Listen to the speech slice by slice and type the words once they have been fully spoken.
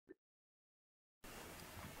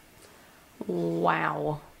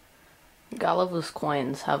Wow. Galava's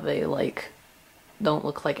coins have don't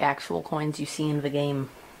look like actual coins you see in the game.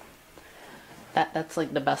 That's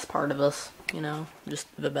like the best part of this, you know? Just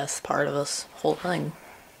the best part of this whole thing.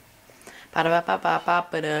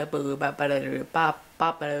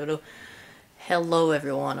 Hello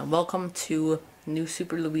everyone, and welcome to New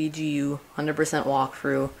Super Luigi U 100%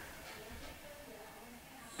 walkthrough.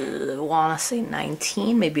 I wanna say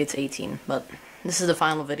 19, maybe it's 18, but this is the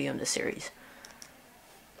final video in this series.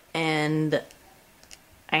 And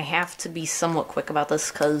I have to be somewhat quick about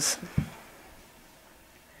this because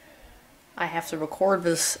I have to record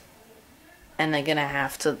this, and again I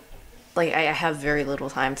have to, I have very little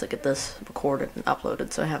time to get this recorded and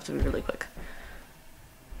uploaded, so I have to be really quick.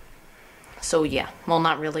 So yeah, well,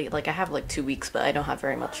 not really, I have 2 weeks, but I don't have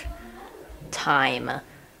very much time.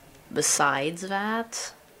 Besides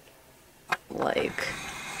that, I'm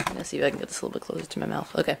gonna see if I can get this a little bit closer to my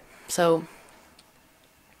mouth. Okay, so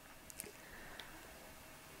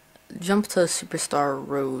jump to Superstar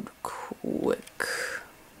Road quick.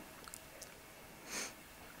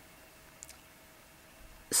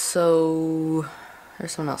 So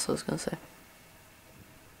there's something else I was gonna say.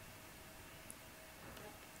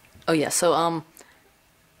 Oh yeah, so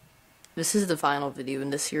this is the final video in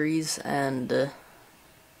this series, and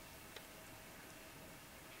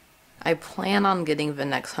I plan on getting the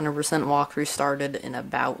next 100% walkthrough started in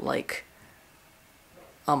about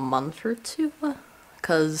a month or two,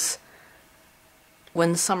 because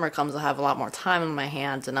when summer comes I'll have a lot more time on my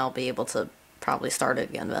hands and I'll be able to probably start it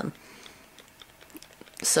again then.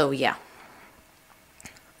 So yeah.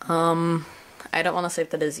 I don't want to say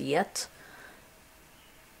what that is yet,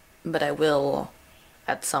 but I will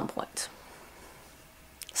at some point.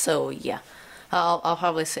 So yeah, I'll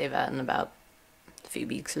probably say that in about a few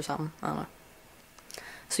weeks or something. I don't know.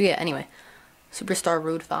 So yeah, anyway, Superstar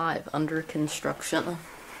Road 5 under construction.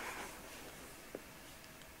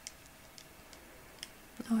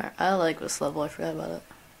 Alright, I like this level. I forgot about it.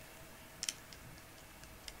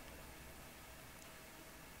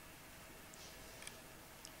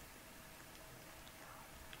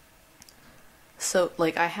 So,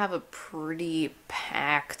 I have a pretty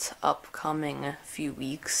packed upcoming few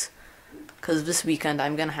weeks, because this weekend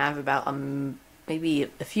I'm gonna have about maybe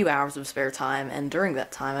a few hours of spare time, and during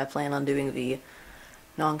that time I plan on doing the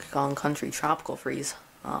Donkey Kong Country Tropical Freeze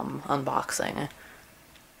unboxing. And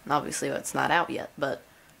obviously that's not out yet, but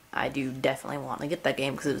I do definitely want to get that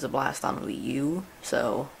game because it was a blast on Wii U,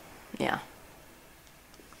 so yeah.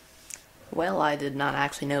 Well, I did not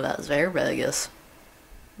actually know that was there, but I guess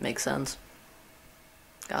makes sense.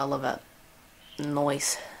 Gotta love that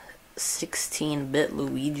nice 16-bit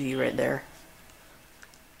Luigi right there.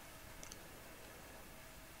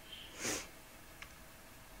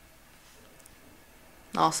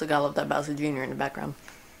 Also gotta love that Bowser Jr. in the background.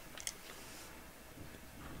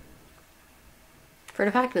 For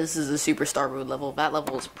the fact that this is a Superstar Road level, that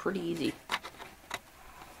level is pretty easy.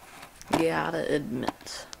 Gotta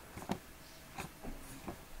admit.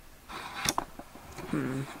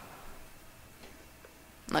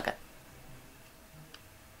 Okay.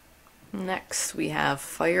 Next, we have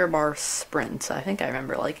Firebar Sprint. I think I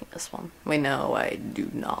remember liking this one. Wait, no, I do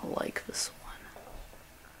not like this one.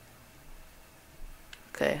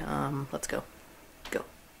 Okay, let's go. Go.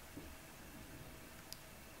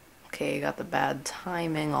 Okay, got the bad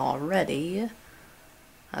timing already.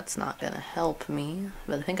 That's not gonna help me,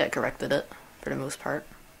 but I think I corrected it, for the most part.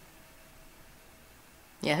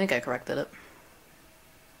 Yeah, I think I corrected it.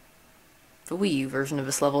 The Wii U version of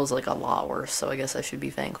this level is a lot worse, so I guess I should be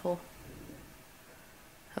thankful.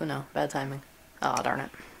 Oh no, bad timing. Aw, darn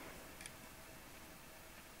it.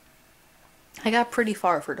 I got pretty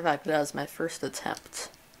far for the fact that that was my first attempt.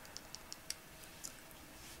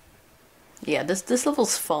 Yeah, this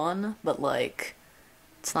level's fun, but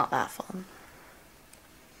it's not that fun.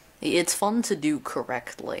 It's fun to do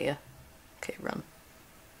correctly. Okay, run.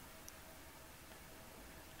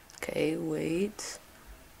 Okay, wait.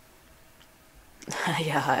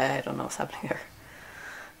 Yeah, I don't know what's happening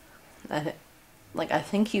there. I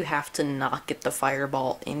think you have to not get the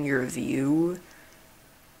fireball in your view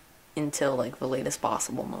until, the latest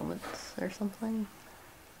possible moments or something.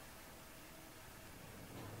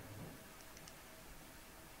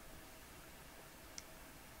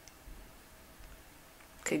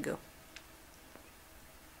 Okay, go.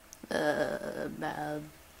 Bad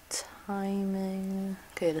timing.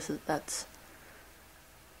 Okay, that's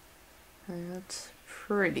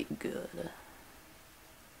pretty good.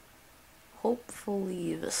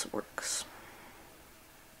 Hopefully this works.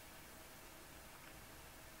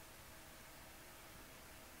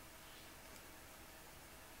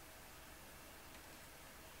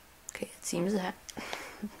 Seems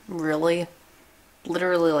really,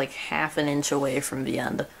 literally like half an inch away from the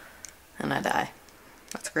end, and I die.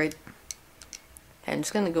 That's great. Okay, I'm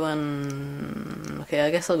just gonna go in. Okay,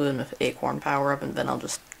 I guess I'll go in with Acorn power up, and then I'll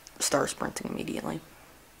just start sprinting immediately.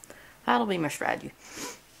 That'll be my strategy.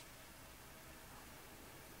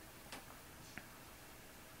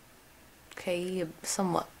 Okay,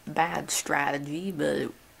 somewhat bad strategy,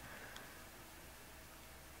 but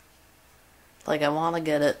like I want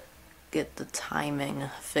to get the timing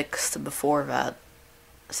fixed before that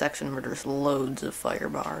section where there's loads of fire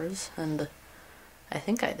bars, and I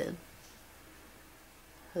think I did.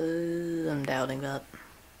 I'm doubting that.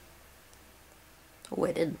 Oh,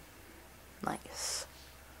 I did. Nice.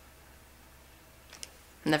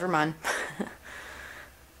 Never mind.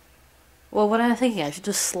 Well, what am I thinking? I should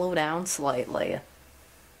just slow down slightly.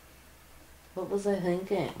 What was I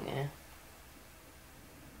thinking?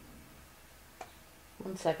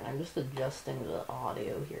 One second, I'm just adjusting the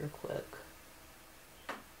audio here quick.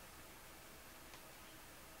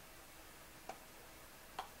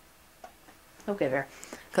 Okay, there.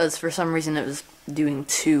 Because for some reason it was doing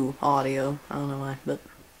 2 audio. I don't know why, but...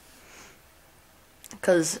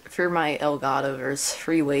 Because for my Elgato, there's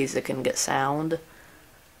 3 ways it can get sound.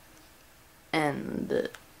 And,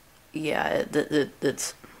 yeah,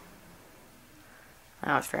 it's...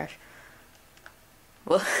 Oh, it's trash.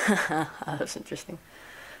 Well, that was interesting.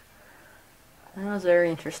 That was very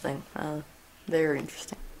interesting. Very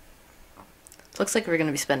interesting. Looks like we're going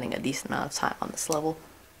to be spending a decent amount of time on this level.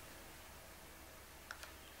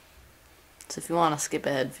 So if you want to skip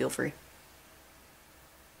ahead, feel free.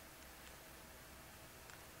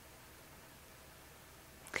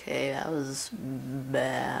 Okay, that was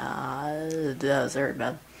bad. That was very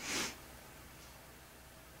bad.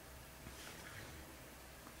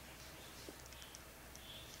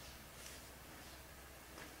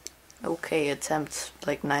 Okay, attempt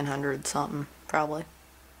like 900 something, probably.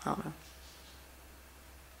 I don't know.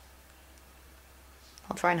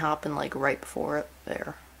 I'll try and hop in like right before it.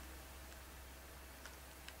 There.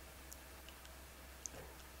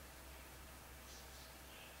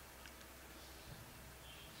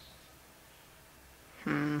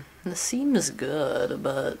 This seems good,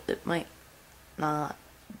 but it might not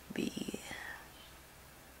be.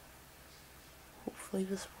 Hopefully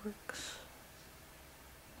this works.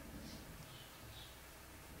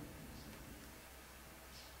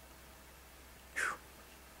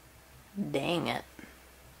 Whew. Dang it.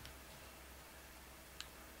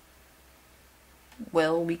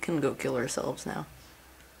 Well, we can go kill ourselves now.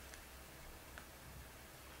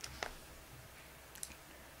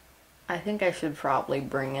 I think I should probably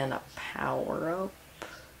bring in a power-up.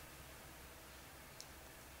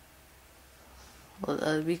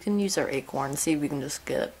 Well, we can use our acorn, see if we can just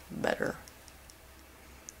get better.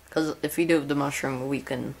 Because if we do the mushroom, we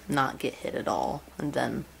can not get hit at all, and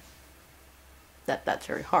then that's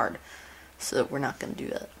very hard. So we're not going to do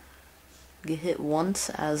that. Get hit once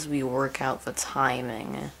as we work out the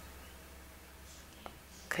timing.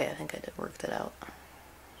 Okay, I think I did work that out.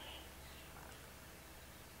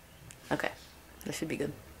 Okay, this should be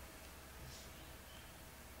good.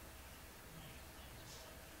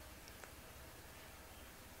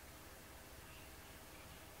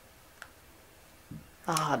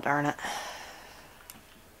 Ah, darn it.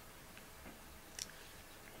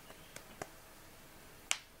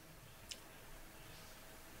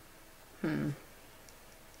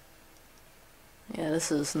 Yeah,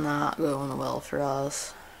 this is not going well for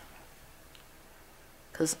us.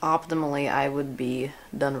 Because optimally I would be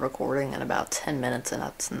done recording in about 10 minutes and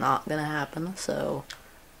that's not gonna happen, so...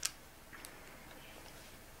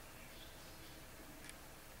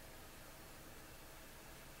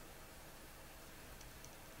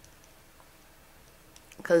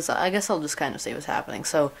 Because I guess I'll just kind of say what's happening.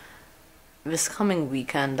 So, this coming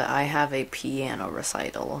weekend I have a piano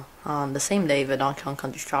recital on the same day that Donkey Kong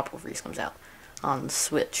Country Tropical Freeze comes out on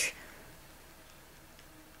Switch.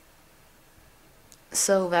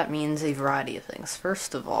 So that means a variety of things.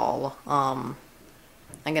 First of all, I'm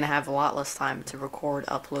gonna have a lot less time to record,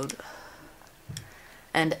 upload,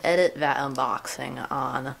 and edit that unboxing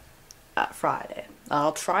on that Friday.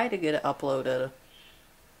 I'll try to get it uploaded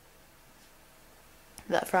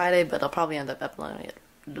that Friday, but I'll probably end up uploading it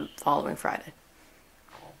the following Friday.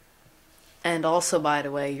 And also, by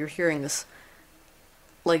the way, you're hearing this,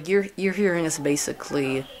 like, you're hearing this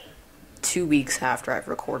basically 2 weeks after I've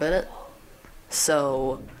recorded it.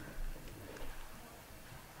 So,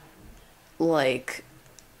 like,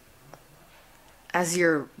 as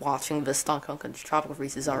you're watching this, Donkey Kong Country Tropical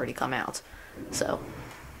Freeze has already come out. So,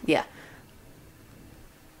 yeah.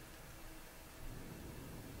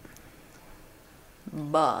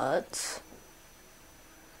 But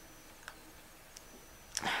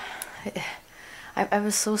I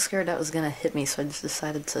was so scared that was gonna hit me, so I just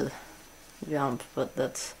decided to jump, but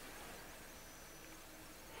that's...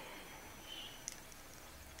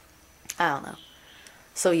 I don't know.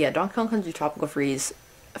 So yeah, Donkey Kong Country Tropical Freeze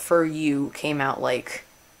for you came out like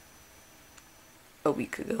a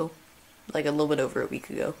week ago. Like a little bit over a week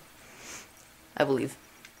ago, I believe.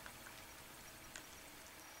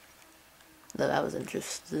 That was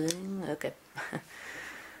interesting. Okay.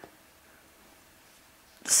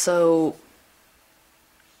 So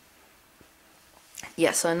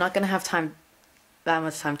yeah, so I'm not gonna have that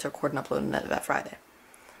much time to record and upload that Friday.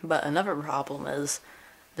 But another problem is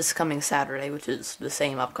this coming Saturday, which is the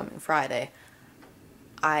same upcoming Friday,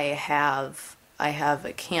 I have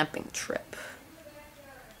a camping trip.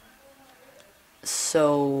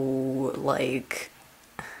 So like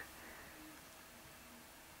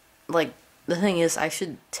the thing is, I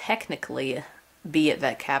should technically be at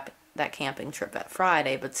that camping trip that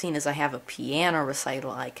Friday, but seeing as I have a piano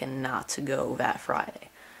recital, I cannot go that Friday.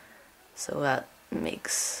 So that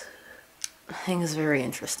makes things very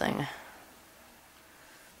interesting.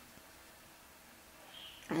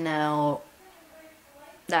 Now,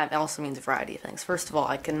 that also means a variety of things. First of all,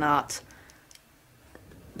 I cannot...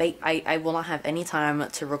 I will not have any time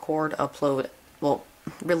to record, upload... Well,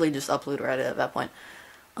 really just upload or edit at that point.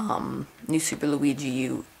 New Super Luigi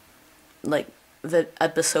U. Like, the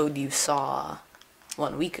episode you saw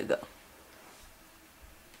 1 week ago.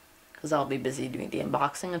 Because I'll be busy doing the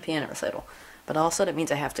unboxing and piano recital. But also that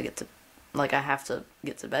means I have to get to... Like, I have to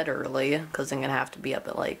get to bed early, because I'm gonna have to be up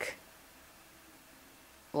at, like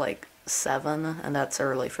 7, and that's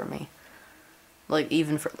early for me. Like,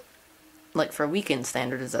 even for weekend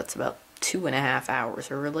standards, that's about 2.5 hours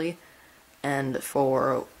early, and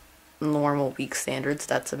for normal week standards,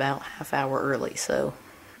 that's about half hour early, so,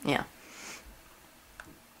 yeah.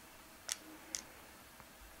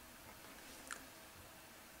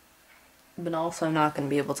 But also, I'm not going to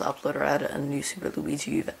be able to upload or edit a new Super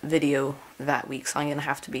Luigi video that week, so I'm going to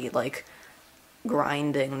have to be, like,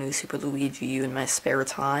 grinding New Super Luigi U in my spare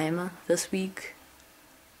time this week.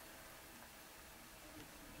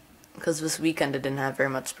 Because this weekend I didn't have very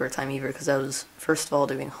much spare time either, because I was, first of all,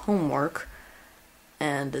 doing homework,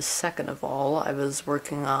 and second of all, I was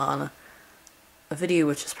working on a video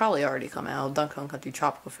which has probably already come out, Donkey Kong Country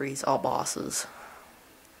Tropical Freeze, all bosses.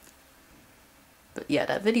 But yeah,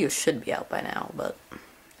 that video should be out by now, but it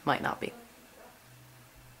might not be.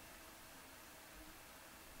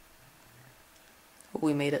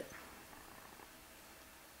 We made it.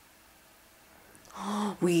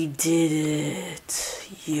 We did it!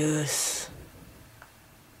 Yes.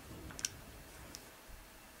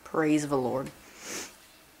 Praise the Lord.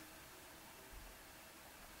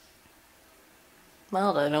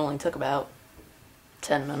 Well, that only took about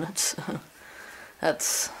 10 minutes.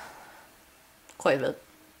 That's quite a bit.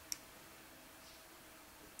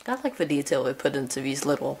 I like the detail they put into these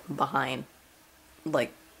little behind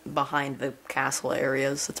the castle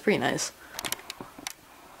areas. It's pretty nice.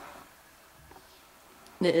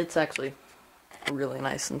 It's actually really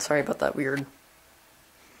nice, and sorry about that weird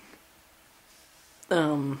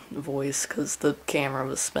voice, because the camera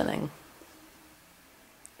was spinning.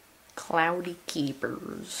 Cloudy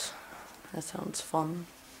Keepers. That sounds fun.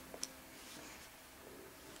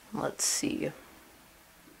 Let's see.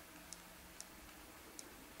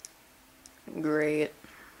 Great.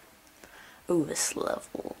 Ooh, this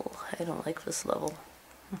level. I don't like this level.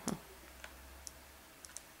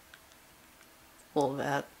 Well,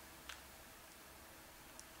 that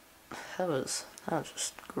was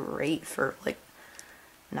just great for, like,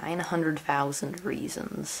 900,000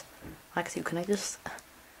 reasons. Actually, can I just...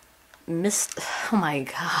 Oh my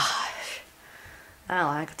gosh.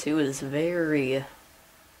 Lakitu is very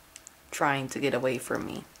trying to get away from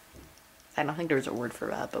me. I don't think there's a word for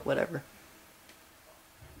that, but whatever.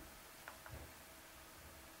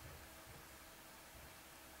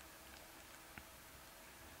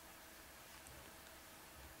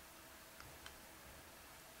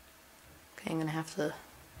 Okay, I'm gonna have to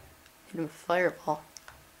hit him with a fireball.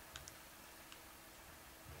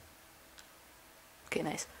 Okay,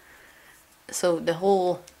 nice. So the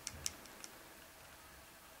whole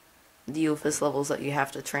deal with this level is that you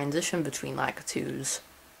have to transition between Lakitus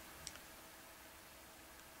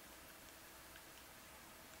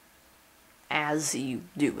as you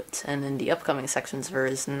do it. And in the upcoming sections, there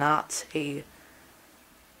is not a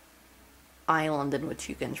island in which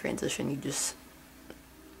you can transition. You just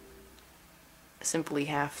simply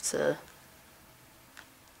have to...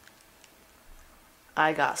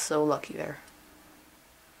 I got so lucky there.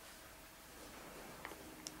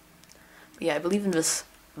 Yeah, I believe in this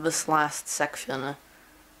last section,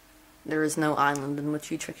 there is no island in which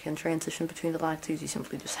you can transition between the latitudes. You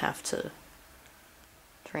simply just have to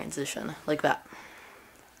transition like that.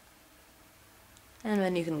 And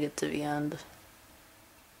then you can get to the end.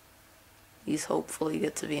 You hopefully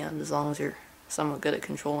get to the end as long as you're somewhat good at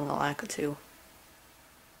controlling a lack of two.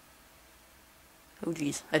 Oh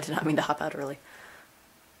geez, I did not mean to hop out early.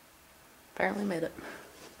 Apparently made it.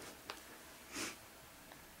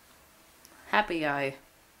 Happy I,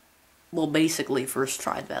 well, basically first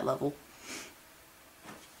tried that level.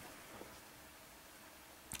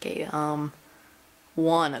 Okay,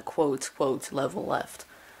 one quotes level left.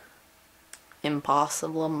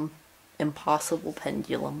 Impossible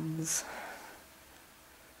pendulums.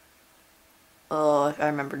 Oh, I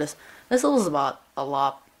remember this. This level's a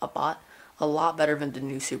lot better than the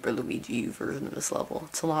new Super Luigi U version of this level.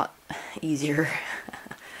 It's a lot easier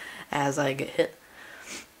as I get hit.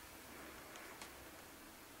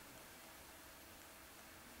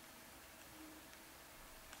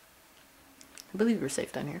 I believe we're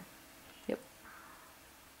safe down here. Yep.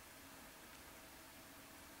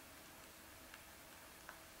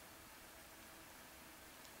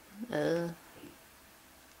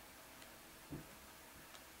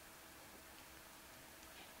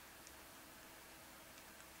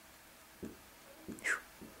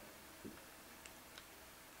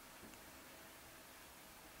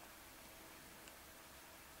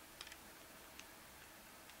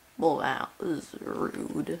 Well, that was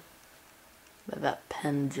rude. But that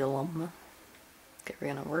pendulum. Okay,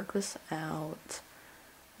 we're gonna work this out.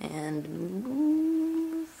 And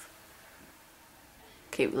move.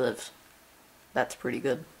 Okay, we lived. That's pretty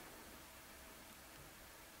good.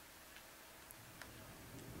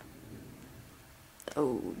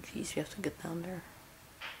 Oh, geez, you have to get down there.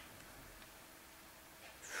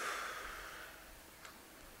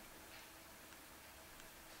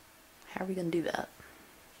 How are we gonna do that?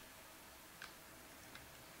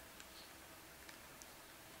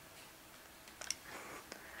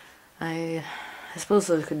 I suppose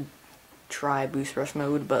I could try boost rush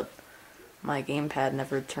mode, but my gamepad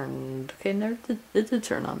never turned. Okay, it did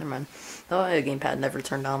turn on. Never mind. Oh, my gamepad never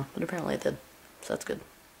turned on, but apparently it did, so that's good.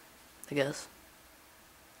 I guess.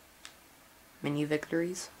 Mini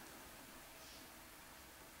victories.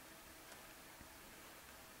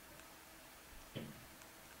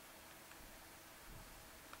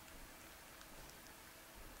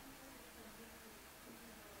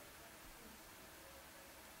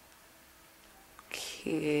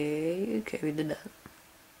 Okay, we did that.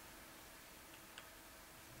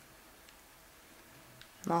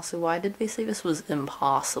 And also, why did they say this was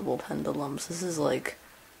impossible pendulums? This is like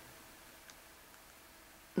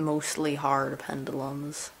mostly hard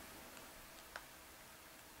pendulums.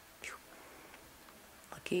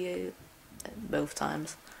 Lucky both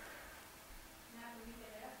times.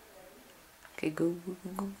 Okay, go.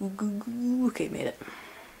 Okay, made it.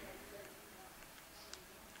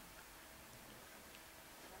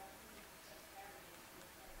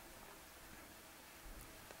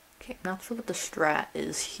 Okay, not sure what the strat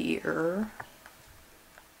is here.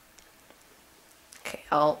 Okay,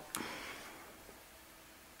 I'll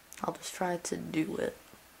just try to do it.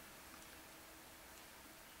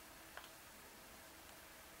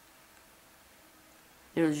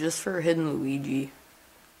 It was just for hidden Luigi.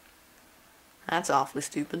 That's awfully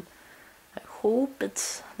stupid. I hope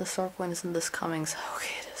it's the start point isn't this coming.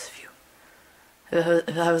 Okay, it is. Phew.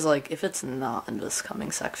 I was like, if it's not in this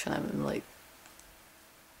coming section, I'm like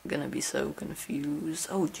gonna be so confused.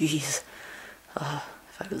 Oh jeez.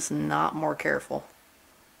 If I was not more careful.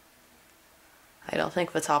 I don't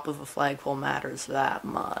think the top of a flagpole matters that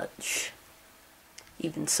much.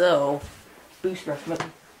 Even so, boost rush mode.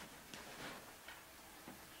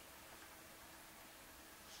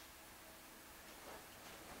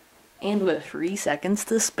 And with 3 seconds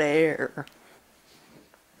to spare.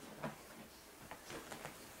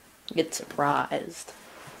 Get surprised.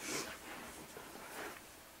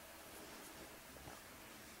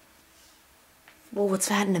 Well, what's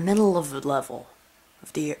that in the middle of the level?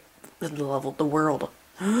 Of the world.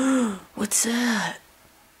 What's that?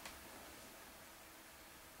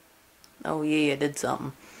 Oh yeah, I did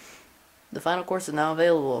something. The final course is now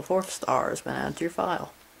available. A 4th star has been added to your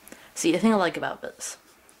file. See, the thing I like about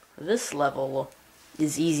this level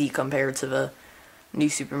is easy compared to the new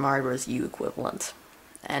Super Mario Bros. U equivalent.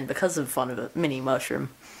 And because of fun of a mini mushroom,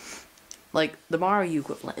 like the Mario U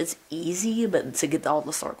equivalent, it's easy, but to get all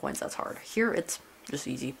the star coins, that's hard. Here, it's just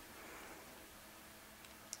easy.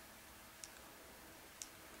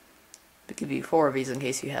 It could be 4 of these in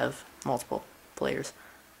case you have multiple players.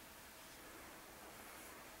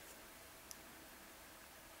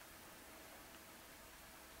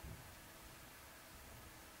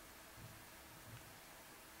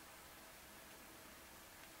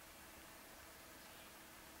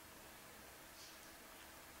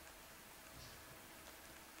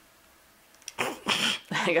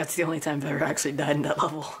 I think that's the only time I've ever actually died in that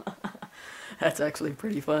level. That's actually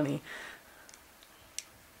pretty funny.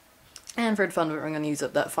 And for the fun of it, we're going to use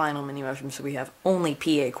up that final mini mushroom so we have only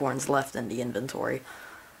pea acorns left in the inventory.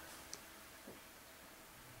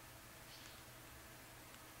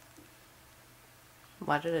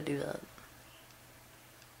 Why did I do that?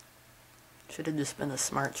 Should have just been a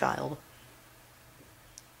smart child.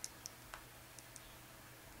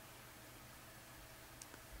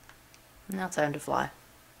 Now it's time to fly.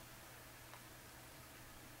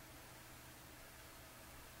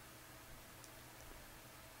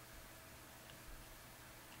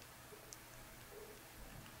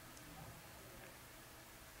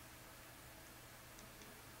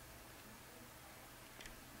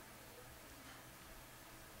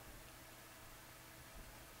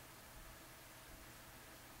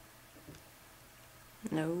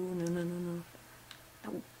 No, no, no, no, no.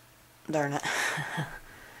 No. Darn it.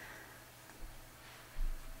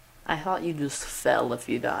 I thought you just fell if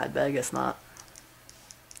you died, but I guess not.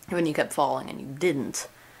 When you kept falling and you didn't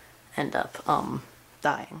end up,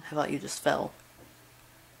 dying. I thought you just fell.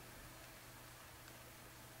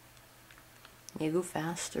 You go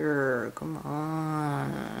faster. Come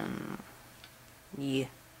on. Yeah.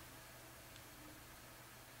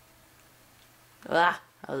 Ah,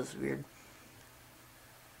 that was weird.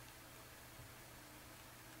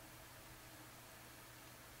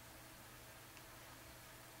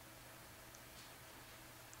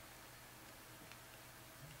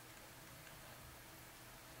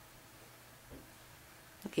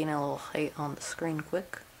 Gain a little height on the screen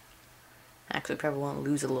quick. Actually, probably want to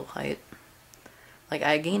lose a little height. Like,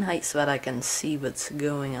 I gain height so that I can see what's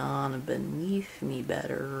going on beneath me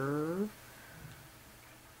better.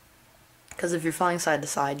 Because if you're flying side to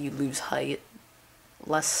side, you lose height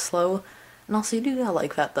less slow. And also, you do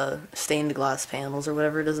like that the stained glass panels or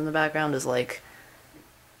whatever it is in the background is like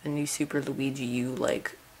the new Super Luigi U,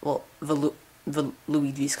 like, well, the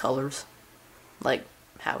Luigi's colors. Like,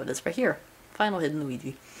 how it is right here. Final hidden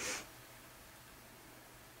Luigi.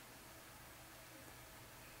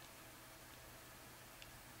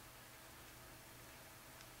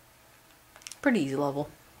 Pretty easy level.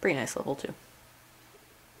 Pretty nice level, too.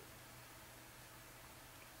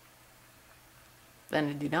 And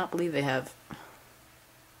I do not believe they have...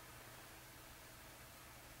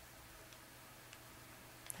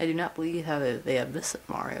 I do not believe they have this at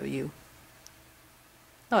Mario U.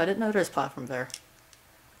 Oh, I didn't know there's a platform there.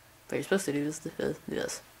 What you're supposed to do is do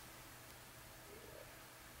this.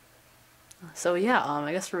 So yeah,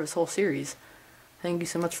 I guess for this whole series, thank you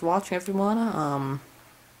so much for watching, everyone.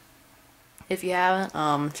 If you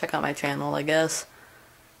haven't, check out my channel, I guess.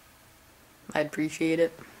 I'd appreciate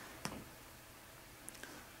it.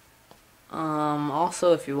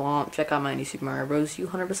 Also, if you want, check out my new Super Mario Bros. U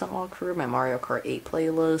 100% walkthrough, my Mario Kart 8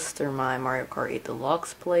 playlist, or my Mario Kart 8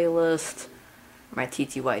 Deluxe playlist, my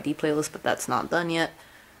TTYD playlist, but that's not done yet.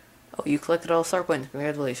 Oh, you collected all star coins.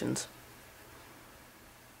 Congratulations.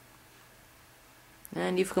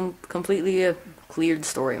 And you've completely cleared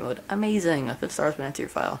story mode. Amazing. A 5 star's been into your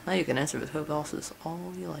file. Now you can enter with who else's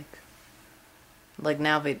all you like. Like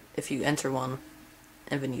now, if you enter one,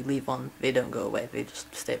 and then you leave one, they don't go away. They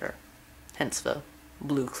just stay there. Hence the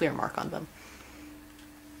blue clear mark on them.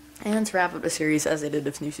 And to wrap up the series, as I did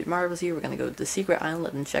with New Super Mario Bros. U, we're going to go to the secret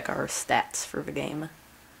island and check our stats for the game.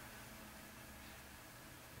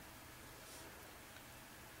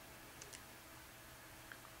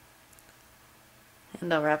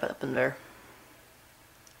 And I'll wrap it up in there.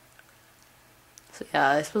 So yeah,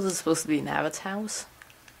 I suppose it's supposed to be Nabbit's house.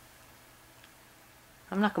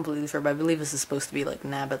 I'm not completely sure, but I believe this is supposed to be like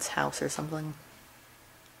Nabbit's house or something.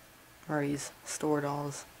 Where he's stored all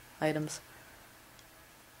his items.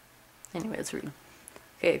 Anyway, let's read.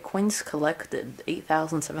 Okay, coins collected,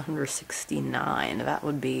 8,769. That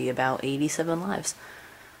would be about 87 lives.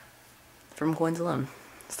 From coins alone.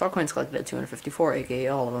 Star coins collected at 254, aka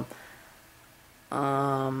all of them.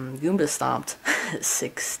 Goomba stomped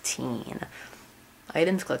 16.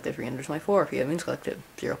 Items collected 324. If you have moons collected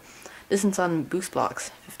 0. Distance on boost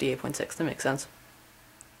blocks 58.6. That makes sense.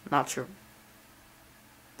 Not sure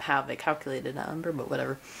how they calculated that number, but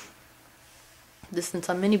whatever. Distance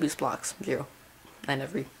on mini boost blocks 0. I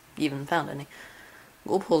never even found any.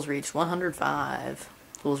 Gold pulls reached 105.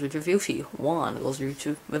 Goals reached with Yoshi 1. Goals reached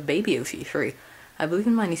with Baby Yoshi 3. I believe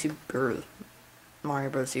in my new Super Mario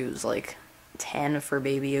Bros. U was like 10 for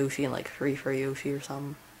Baby Yoshi and like 3 for Yoshi or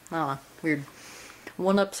something. I don't know. Weird.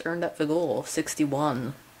 1-ups earned at the goal,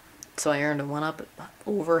 61. So I earned a 1-up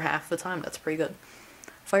over half the time. That's pretty good.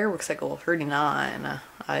 Fireworks at goal, 39.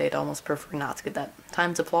 I'd almost prefer not to get that.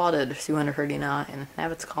 Times applauded, 239.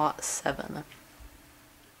 Nabbit's caught, 7.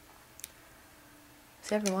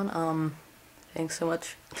 everyone. Thanks so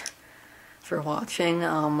much for watching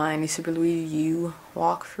my new Super Luigi U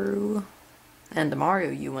walkthrough, and the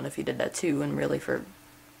Mario U one if you did that too, and really for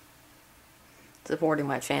supporting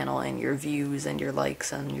my channel and your views and your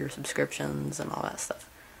likes and your subscriptions and all that stuff.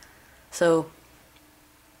 So,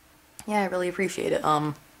 yeah, I really appreciate it.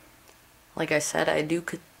 Like I said, I do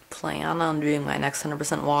plan on doing my next 100%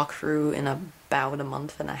 walkthrough in about a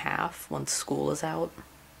month and a half once school is out.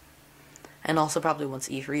 And also probably once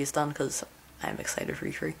E3 is done, because I'm excited for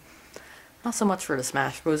E3. Not so much for the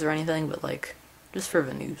Smash Bros or anything, but like, just for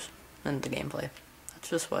the news and the gameplay. That's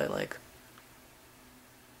just what I like.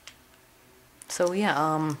 So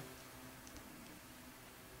yeah,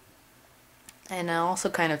 and I also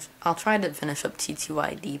I'll try to finish up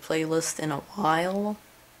T2ID playlist in a while.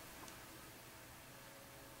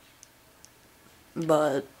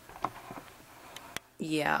 But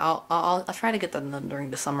yeah, I'll try to get that done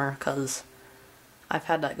during the summer, because I've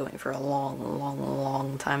had that going for a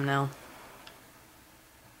long time now.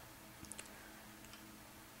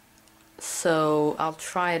 So I'll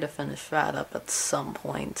try to finish that up at some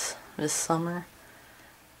point this summer.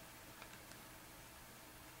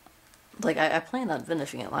 Like, I planned on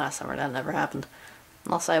finishing it last summer, that never happened.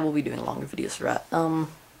 Unless I will be doing longer videos for that.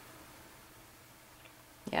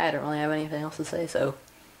 Yeah, I don't really have anything else to say, so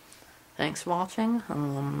thanks for watching.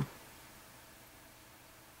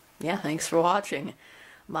 Yeah, thanks for watching.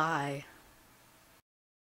 Bye.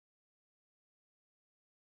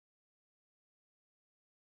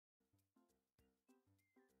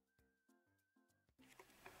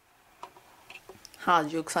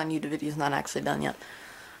 Joke's on you, the video's not actually done yet.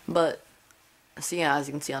 But, so yeah, as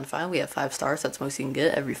you can see on file, we have 5 stars. That's most you can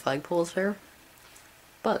get. Every flagpole is fair.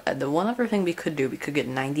 But the one other thing we could do, we could get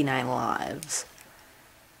 99 lives.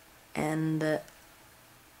 And I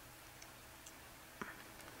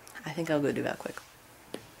think I'll go do that quick.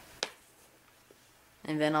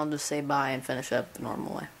 And then I'll just say bye and finish up the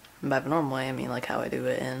normal way. And by the normal way, I mean like how I do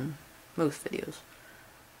it in most videos.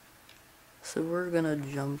 So we're gonna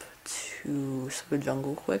jump to Super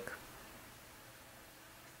Jungle quick.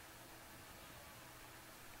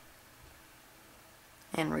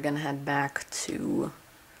 And we're gonna head back to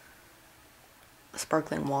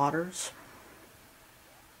Sparkling Waters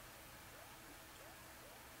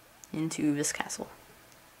into this castle.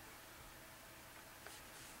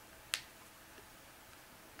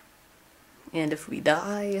 And if we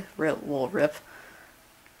die, we'll rip.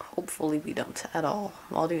 Hopefully we don't at all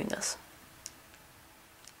while doing this.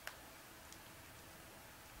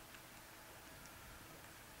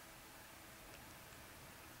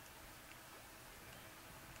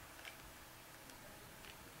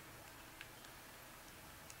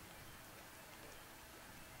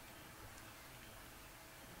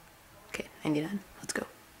 Okay, 99. Let's go.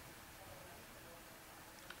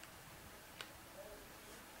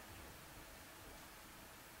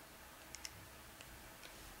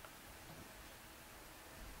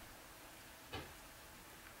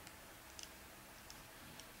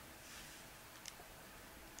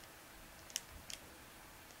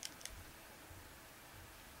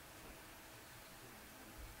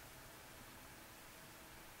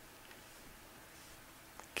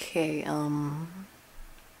 Okay,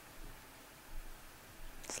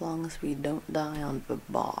 as long as we don't die on the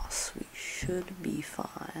boss, we should be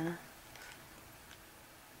fine.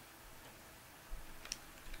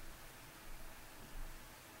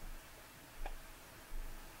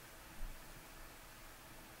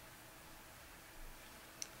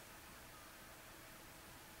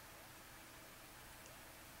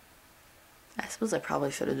 I suppose I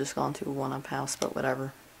probably should have just gone to a one-up house, but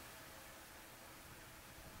whatever.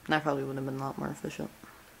 That probably would have been a lot more efficient.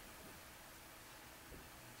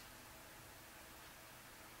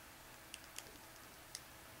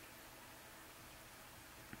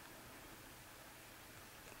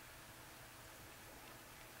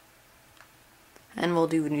 And we'll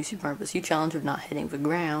do a new Super Mario Bros. U challenge of not hitting the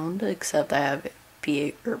ground, except I have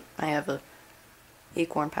I have a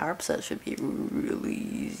acorn power up, so that should be really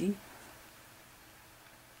easy.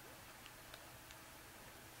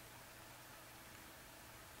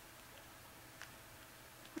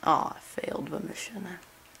 Aw, I failed the mission.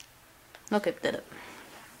 Okay, did it.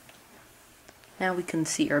 Now we can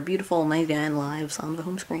see our beautiful 99 lives on the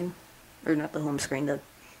home screen. Or not the home screen, the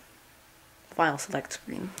file select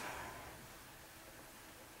screen.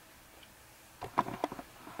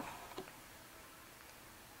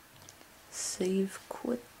 Save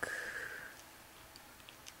quick.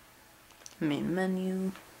 Main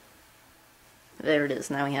menu. There it is.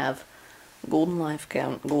 Now we have golden life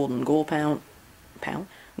count, golden goal count,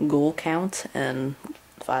 and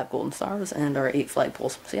 5 golden stars, and our 8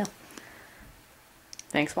 flagpoles. So yeah.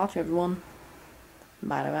 Thanks for watching, everyone.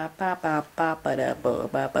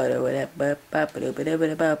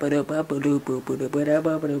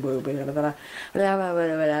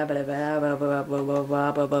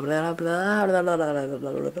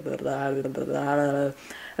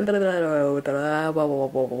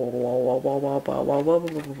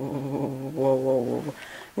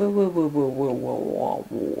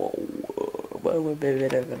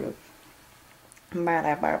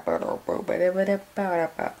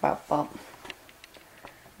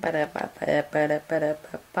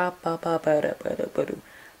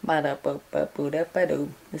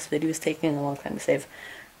 This video is taking a long time to save.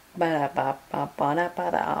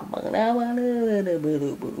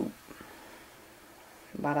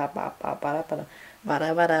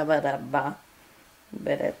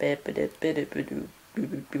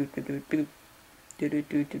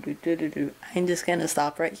 I'm just gonna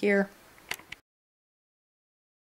stop right here.